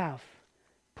have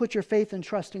put your faith and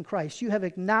trust in Christ. You have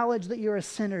acknowledged that you're a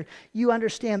sinner. You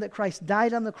understand that Christ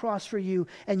died on the cross for you.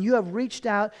 And you have reached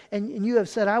out and you have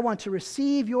said, I want to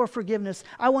receive your forgiveness.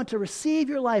 I want to receive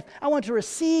your life. I want to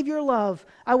receive your love.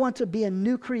 I want to be a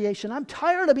new creation. I'm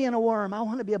tired of being a worm. I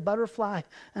want to be a butterfly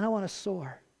and I want to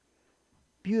soar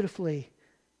beautifully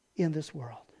in this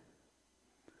world.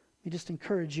 Let me just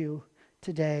encourage you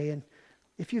today. And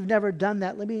if you've never done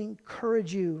that, let me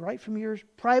encourage you right from your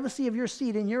privacy of your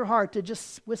seat in your heart to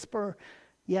just whisper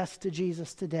yes to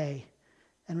Jesus today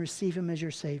and receive him as your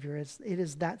Savior. It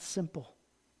is that simple.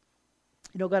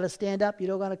 You don't got to stand up. You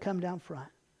don't got to come down front.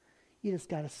 You just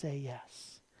got to say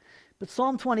yes. But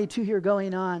Psalm 22 here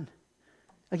going on.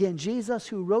 Again, Jesus,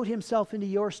 who wrote himself into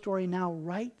your story, now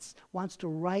wants to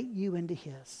write you into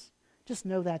his. Just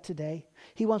know that today.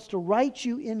 He wants to write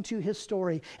you into his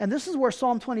story. And this is where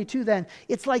Psalm 22 then,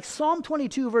 it's like Psalm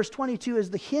 22 verse 22 is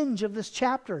the hinge of this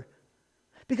chapter.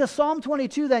 Because Psalm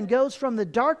 22 then goes from the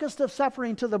darkest of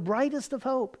suffering to the brightest of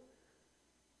hope.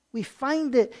 We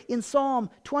find it in Psalm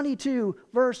 22,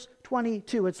 verse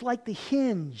 22. It's like the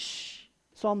hinge.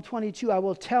 Psalm 22, I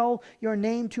will tell your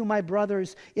name to my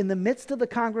brothers. In the midst of the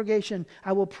congregation,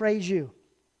 I will praise you.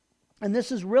 And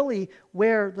this is really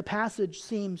where the passage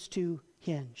seems to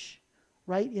hinge,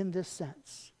 right in this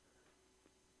sense.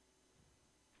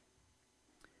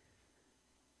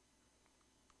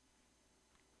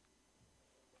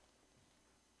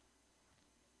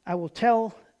 I will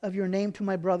tell of your name to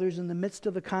my brothers. In the midst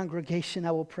of the congregation,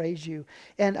 I will praise you.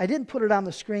 And I didn't put it on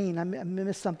the screen. I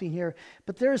missed something here.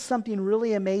 But there is something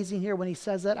really amazing here when he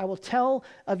says that. I will tell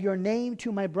of your name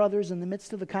to my brothers in the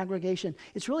midst of the congregation.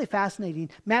 It's really fascinating.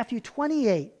 Matthew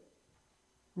 28,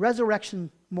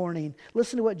 resurrection morning.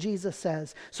 Listen to what Jesus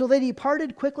says. So they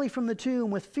departed quickly from the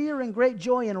tomb with fear and great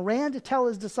joy and ran to tell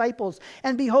his disciples.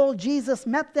 And behold, Jesus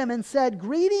met them and said,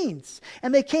 greetings.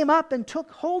 And they came up and took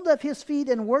hold of his feet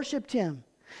and worshipped him.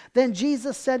 Then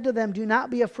Jesus said to them, do not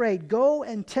be afraid. Go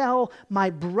and tell my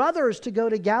brothers to go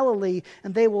to Galilee,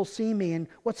 and they will see me. And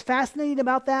what's fascinating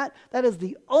about that, that is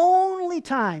the only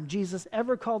time Jesus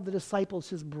ever called the disciples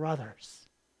his brothers.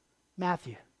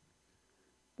 Matthew,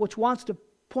 which wants to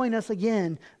point us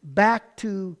again back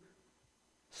to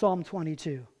Psalm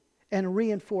 22 and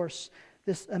reinforce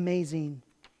this amazing,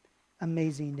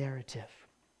 amazing narrative.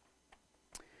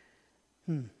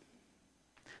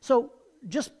 So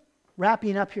just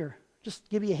wrapping up here, just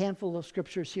give you a handful of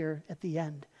scriptures here at the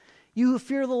end. You who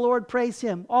fear the Lord, praise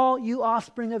him. All you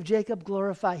offspring of Jacob,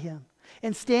 glorify him.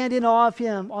 And stand in awe of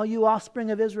him, all you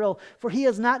offspring of Israel. For he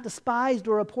has not despised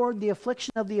or abhorred the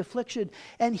affliction of the afflicted,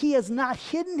 and he has not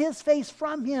hidden his face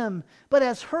from him, but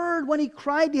has heard when he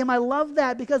cried to him. I love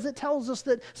that because it tells us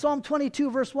that Psalm 22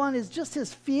 verse 1 is just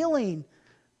his feeling.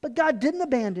 But God didn't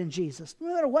abandon Jesus,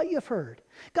 no matter what you've heard.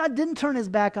 God didn't turn his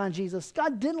back on Jesus.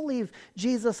 God didn't leave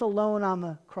Jesus alone on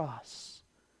the cross.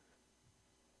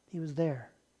 He was there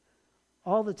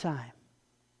all the time.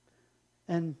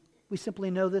 And we simply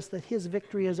know this, that his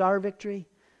victory is our victory.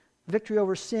 Victory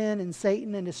over sin and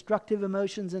Satan and destructive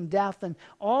emotions and death and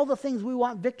all the things we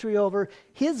want victory over.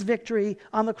 His victory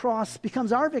on the cross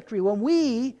becomes our victory when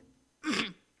we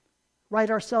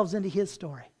write ourselves into his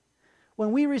story.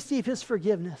 When we receive his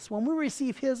forgiveness, when we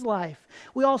receive his life.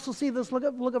 We also see this, look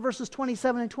at verses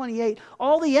 27 and 28.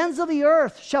 All the ends of the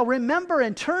earth shall remember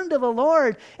and turn to the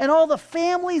Lord, and all the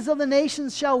families of the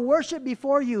nations shall worship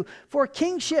before you. For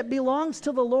kingship belongs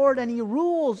to the Lord, and he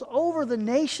rules over the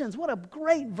nations. What a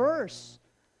great verse.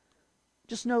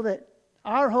 Just know that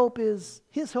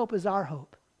his hope is our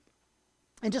hope.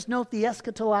 And just note the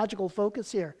eschatological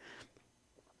focus here.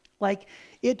 Like,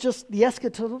 the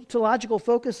eschatological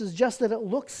focus is just that it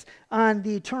looks on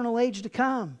the eternal age to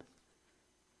come.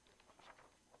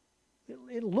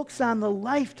 It looks on the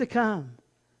life to come.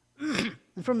 And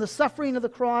from the suffering of the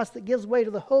cross that gives way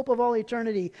to the hope of all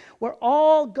eternity, where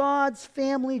all God's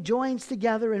family joins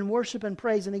together in worship and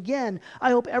praise. And again,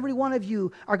 I hope every one of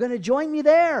you are going to join me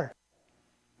there.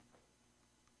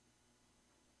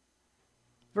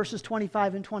 Verses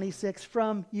 25 and 26,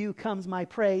 from you comes my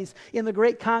praise. In the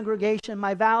great congregation,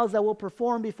 my vows I will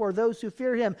perform before those who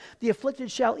fear him. The afflicted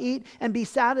shall eat and be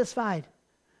satisfied.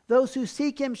 Those who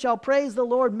seek him shall praise the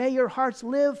Lord. May your hearts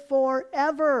live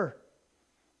forever.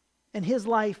 And his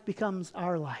life becomes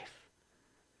our life.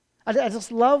 I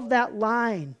just love that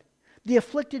line. The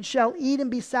afflicted shall eat and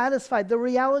be satisfied. The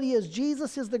reality is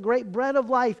Jesus is the great bread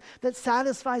of life that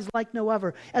satisfies like no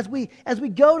other. As we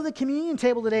go to the communion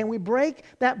table today and we break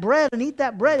that bread and eat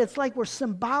that bread, it's like we're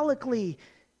symbolically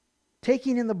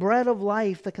taking in the bread of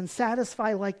life that can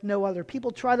satisfy like no other.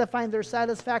 People try to find their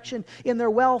satisfaction in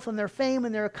their wealth and their fame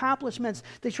and their accomplishments.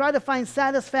 They try to find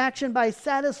satisfaction by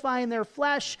satisfying their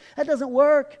flesh. That doesn't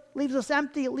work. It leaves us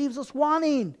empty. It leaves us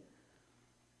wanting.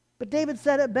 But David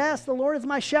said it best, the Lord is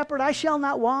my shepherd, I shall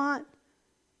not want.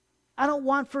 I don't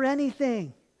want for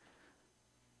anything.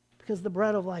 Because the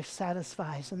bread of life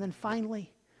satisfies. And then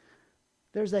finally,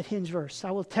 there's that hinge verse.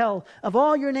 I will tell of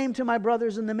all your name to my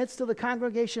brothers in the midst of the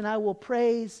congregation. I will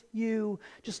praise you.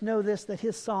 Just know this, that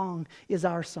his song is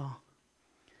our song.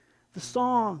 The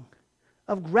song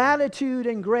of gratitude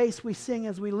and grace we sing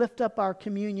as we lift up our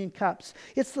communion cups.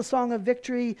 It's the song of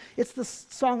victory. It's the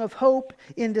song of hope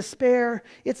in despair.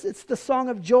 It's the song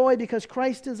of joy because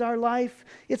Christ is our life.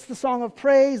 It's the song of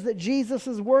praise that Jesus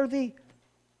is worthy.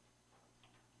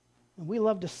 And we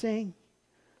love to sing.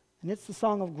 And it's the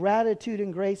song of gratitude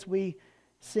and grace we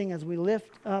sing as we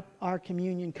lift up our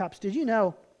communion cups. Did you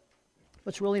know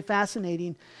what's really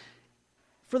fascinating?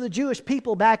 For the Jewish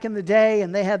people back in the day,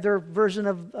 and they had their version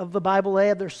of the Bible, they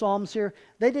had their Psalms here,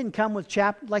 they didn't come with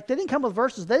they didn't come with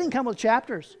verses, they didn't come with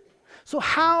chapters. So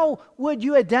how would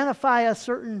you identify a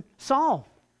certain psalm?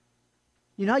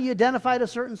 You know how you identified a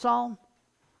certain psalm?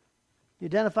 You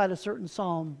identified a certain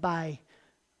psalm by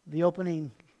the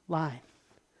opening line.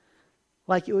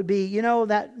 Like it would be, you know,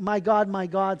 that my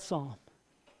God psalm.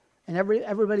 And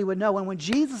everybody would know. And when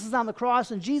Jesus is on the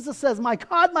cross and Jesus says, my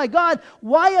God,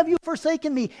 why have you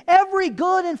forsaken me? Every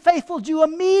good and faithful Jew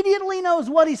immediately knows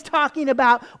what he's talking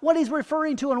about, what he's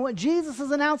referring to, and what Jesus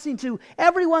is announcing to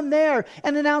everyone there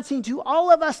and announcing to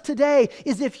all of us today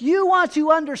is if you want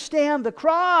to understand the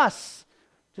cross,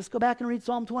 just go back and read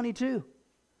Psalm 22.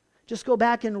 Just go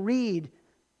back and read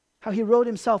how he wrote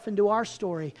himself into our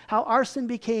story, how our sin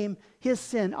became his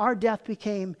sin, our death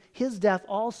became his death,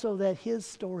 also that his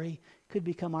story could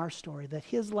become our story, that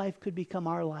his life could become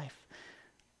our life,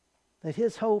 that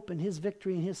his hope and his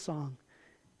victory and his song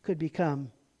could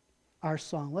become our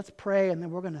song. Let's pray, and then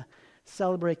we're going to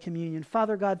celebrate communion.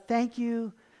 Father God, thank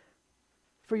you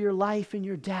for your life and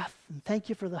your death, and thank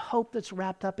you for the hope that's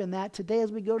wrapped up in that. Today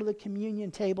as we go to the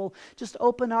communion table, just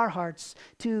open our hearts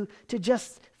to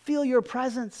just feel your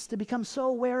presence, to become so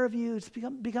aware of you,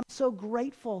 to become so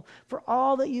grateful for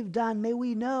all that you've done. May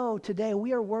we know today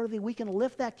we are worthy. We can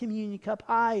lift that communion cup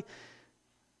high.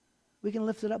 We can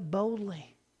lift it up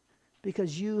boldly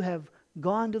because you have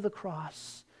gone to the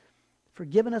cross,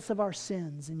 forgiven us of our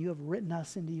sins, and you have written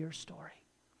us into your story.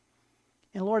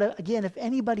 And Lord, again, if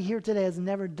anybody here today has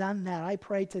never done that, I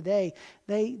pray today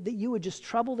that you would just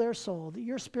trouble their soul, that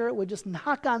your Spirit would just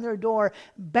knock on their door,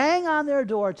 bang on their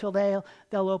door till they'll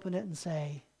open it and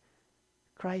say,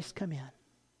 Christ, come in.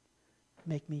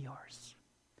 Make me yours.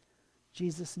 In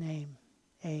Jesus' name,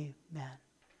 amen.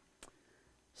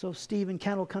 So Steve and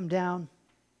Ken will come down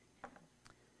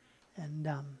and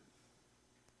know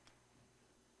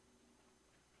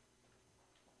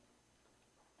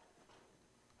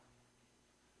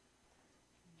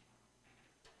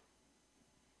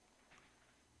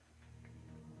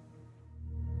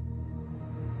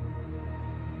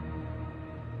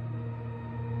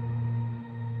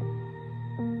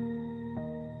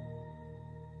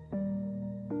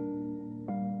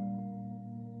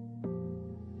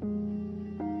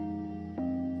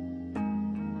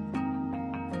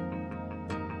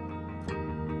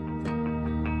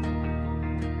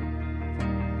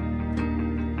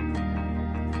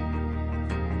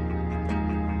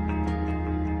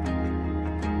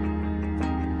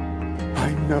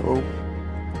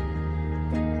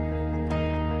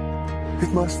it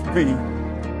must be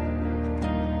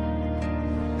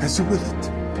as you will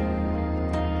it.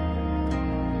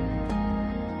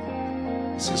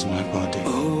 This is my body.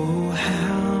 Oh,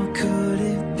 how could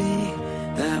it be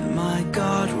that my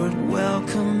God would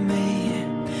welcome me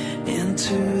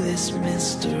into this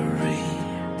mystery?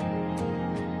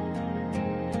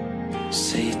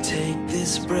 Say, take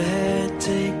this bread,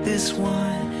 take this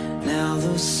wine, now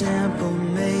though simple,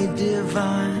 made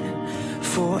divine,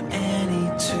 for any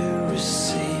to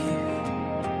receive.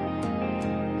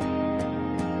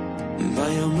 By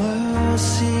your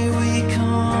mercy we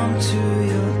come to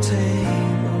your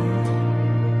table.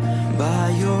 By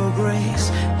your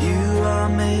grace you are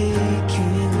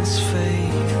making us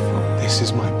faithful. This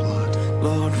is my blood.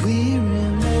 Lord, we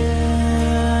remember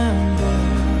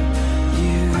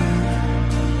you,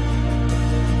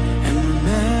 and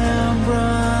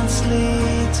remembrance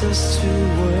leads us to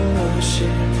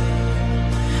worship.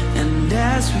 And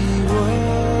as we worship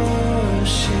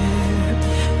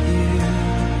you,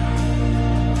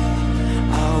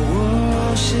 our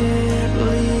worship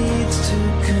leads to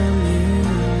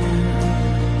communion.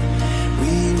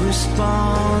 We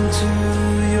respond to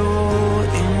your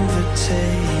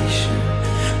invitation.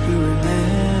 We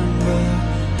remember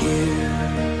you.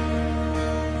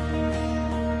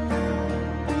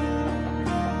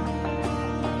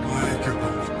 My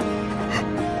God.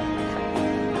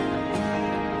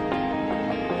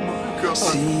 My God.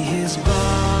 See his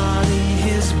body,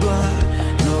 his blood,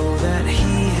 know that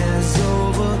he has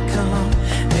overcome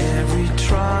every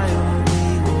trial we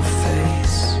will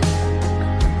face.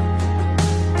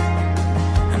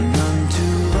 And none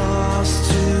too lost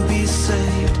to be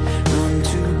saved, none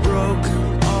too broken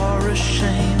or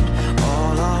ashamed,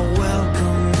 all are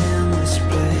welcome in this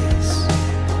place.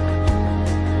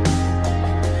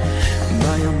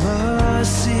 By your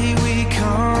mercy we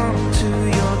come to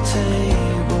your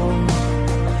table.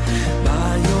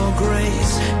 By your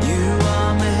grace you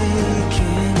are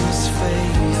making us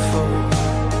faithful.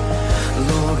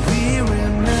 Lord, we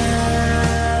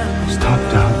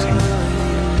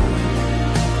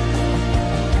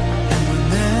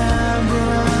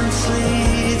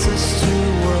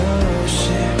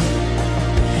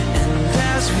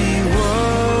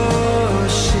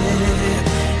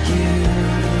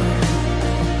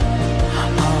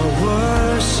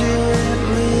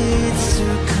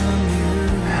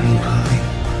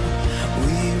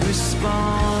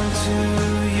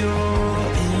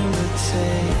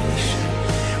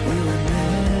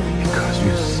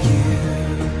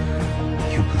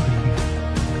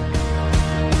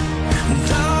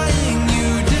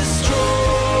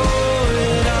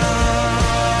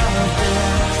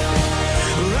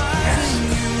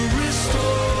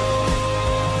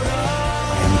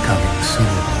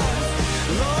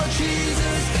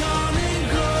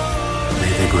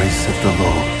peace of the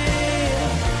Lord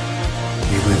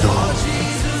be with all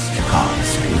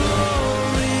God's people.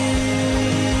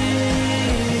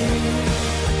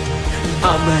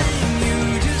 Amen.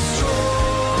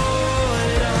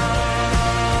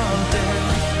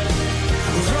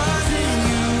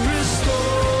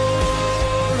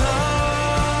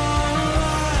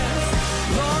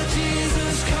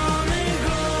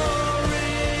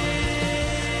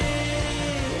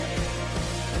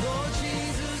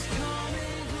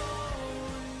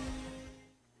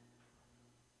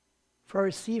 For I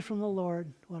received from the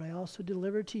Lord what I also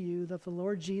delivered to you, that the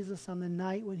Lord Jesus, on the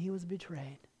night when he was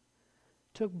betrayed,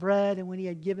 took bread, and when he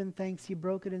had given thanks, he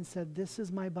broke it and said, "This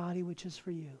is my body, which is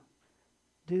for you.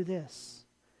 Do this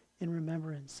in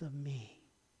remembrance of me."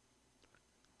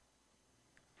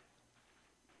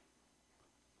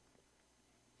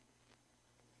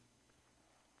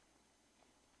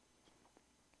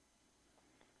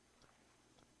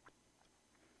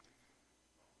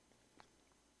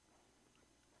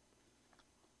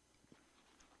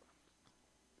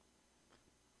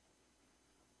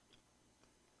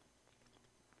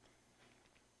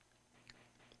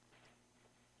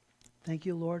 Thank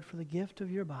you, Lord, for the gift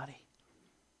of your body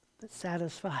that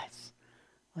satisfies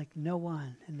like no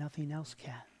one and nothing else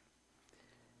can.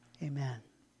 Amen.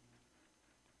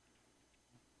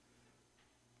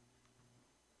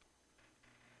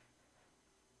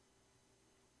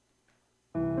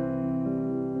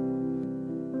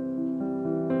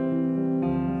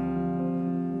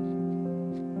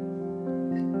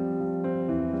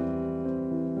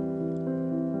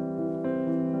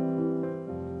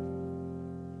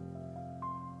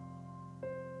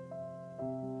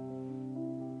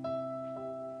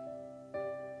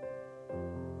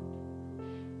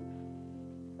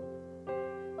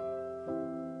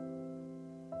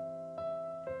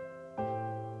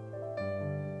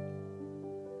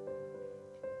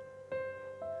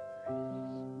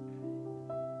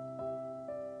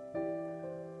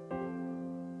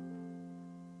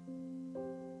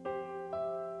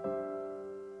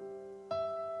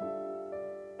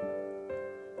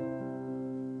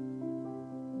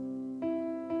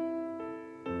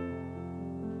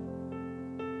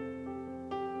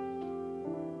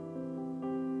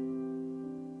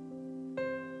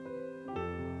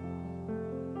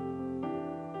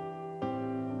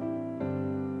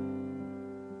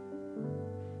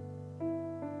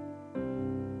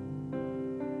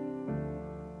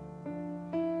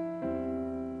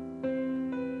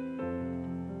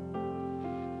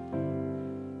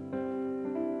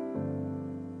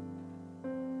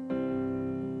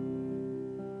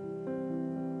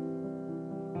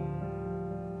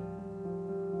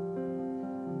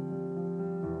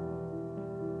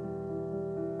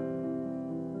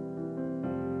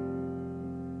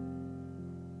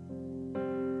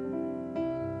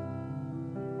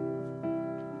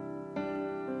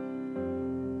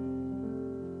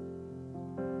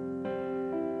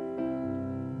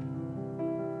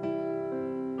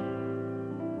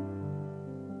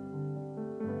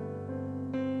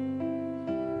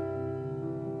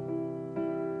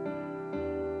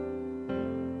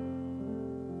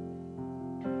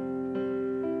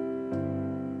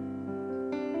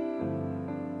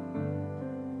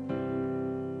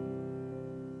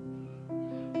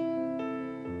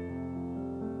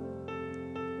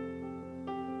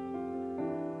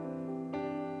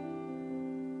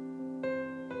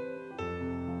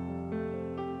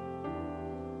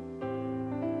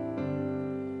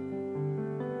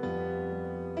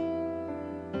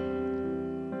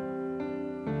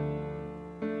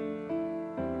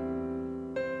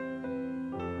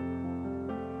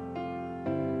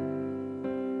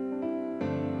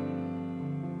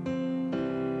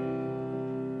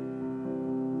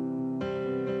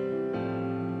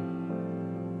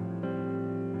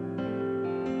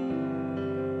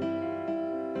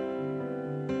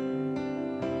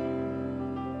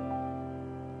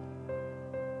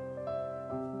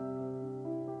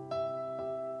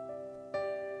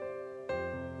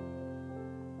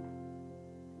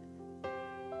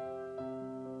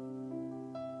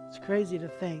 It's crazy to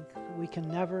think that we can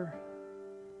never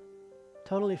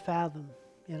totally fathom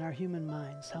in our human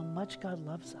minds how much God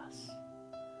loves us.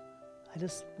 I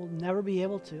just will never be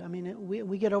able to. I mean,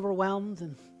 we get overwhelmed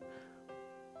and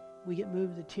we get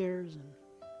moved to tears and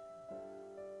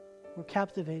we're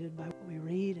captivated by what we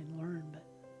read and learn, but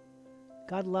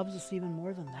God loves us even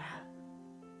more than that.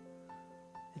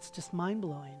 It's just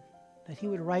mind-blowing that he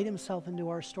would write himself into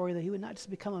our story, that he would not just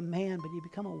become a man, but he'd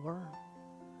become a worm.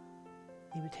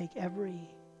 He would take every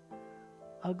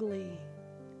ugly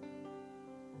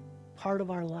part of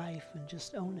our life and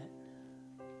just own it.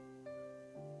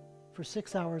 for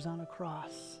 6 hours on a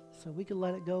cross so we could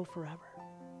let it go forever.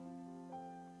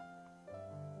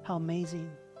 How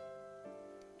amazing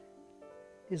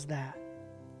is that?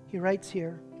 He writes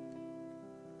here,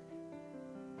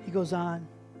 he goes on,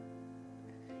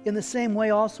 in the same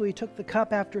way also he took the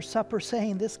cup after supper,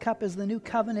 saying, this cup is the new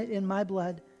covenant in my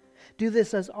blood. Do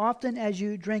this as often as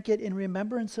you drink it in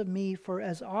remembrance of me, for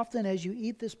as often as you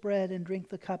eat this bread and drink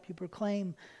the cup, you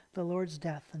proclaim the Lord's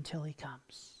death until he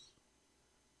comes.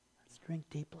 Let's drink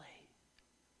deeply.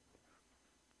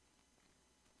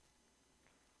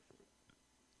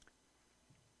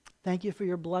 Thank you for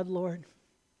your blood, Lord.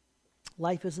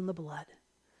 Life is in the blood.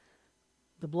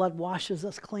 The blood washes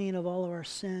us clean of all of our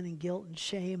sin and guilt and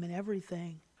shame and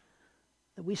everything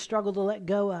that we struggle to let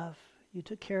go of. You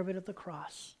took care of it at the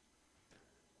cross.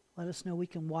 Let us know we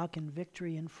can walk in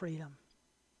victory and freedom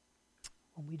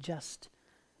when we just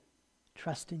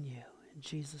trust in you. In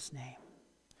Jesus' name,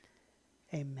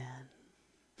 amen.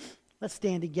 Let's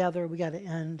stand together. We got to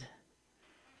end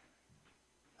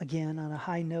again on a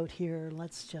high note here.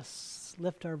 Let's just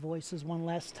lift our voices one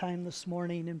last time this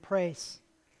morning in praise.